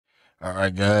All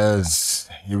right, guys,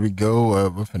 here we go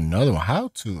with another one. How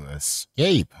to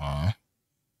escape, huh?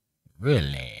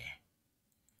 Really?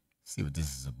 See what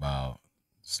this is about.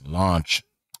 It's launch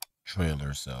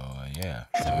trailer, so yeah,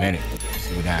 it's a minute.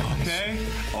 See what happens. Okay.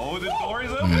 Oh, the door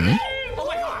is open. Oh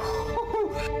my god!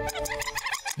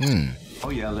 Oh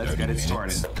yeah, let's get it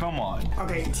started. Come on.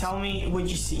 Okay, tell me what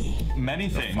you see. Many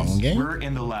phone things. game? We're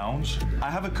in the lounge. I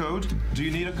have a code. Do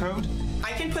you need a code?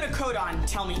 I can put a code on.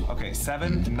 Tell me. Okay,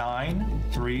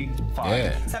 7935.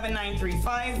 Yeah.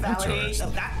 7935. Validate. Interesting.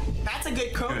 Oh, that's a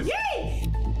good code. Good. Yay!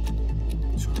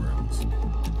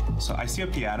 So I see a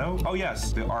piano. Oh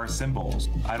yes, there are symbols.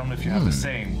 I don't know if you have the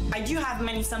same. I do have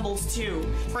many symbols too.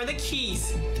 For the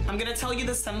keys, I'm gonna tell you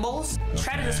the symbols.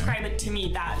 Try to describe it to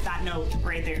me. That note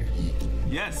right there.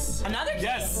 Yes. Another key.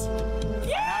 Yes.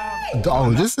 Yay!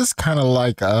 Oh, this is kind of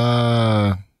like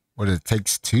what It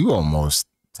Takes Two almost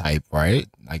type, right?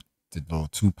 Like the little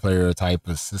two-player type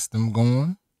of system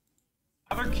going.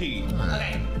 Another key.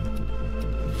 Okay.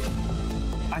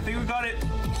 I think we got it.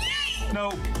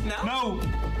 No. No? No.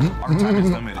 Our time is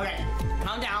limited. Okay.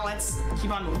 Calm down. Let's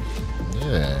keep on moving.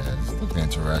 Yeah, this looks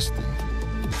interesting.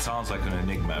 It sounds like an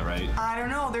enigma, right? I don't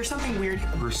know. There's something weird.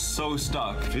 We're so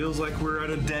stuck. Feels like we're at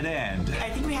a dead end. I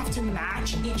think we have to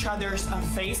match each other's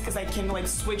face because I can like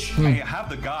switch. I have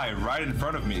the guy right in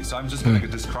front of me, so I'm just gonna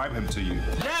describe him to you.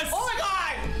 Yes! Oh my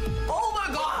god! Oh my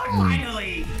god!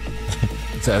 Finally!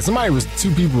 So if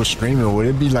two people screaming, would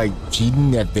it be like cheating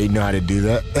that they know how to do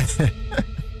that?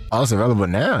 Oh, it's available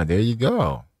now. There you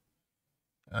go.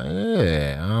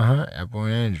 Yeah, Apple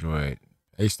and Android.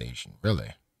 PlayStation,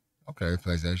 really? Okay,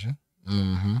 PlayStation.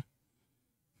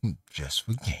 Just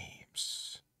for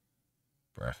games.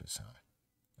 Breakfast, huh?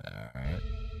 Alright.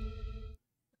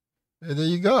 Yeah, there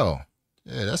you go.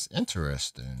 Yeah, that's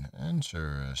interesting.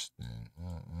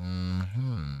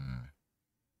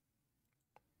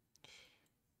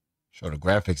 So the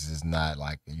graphics is not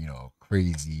like,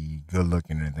 crazy good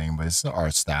looking or anything, but it's an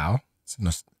art style.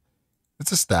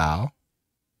 It's a style.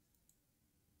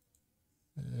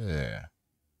 Yeah.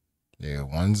 Yeah,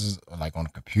 one's like on a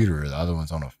computer, the other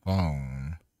one's on a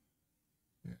phone.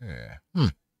 Yeah.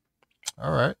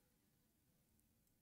 All right.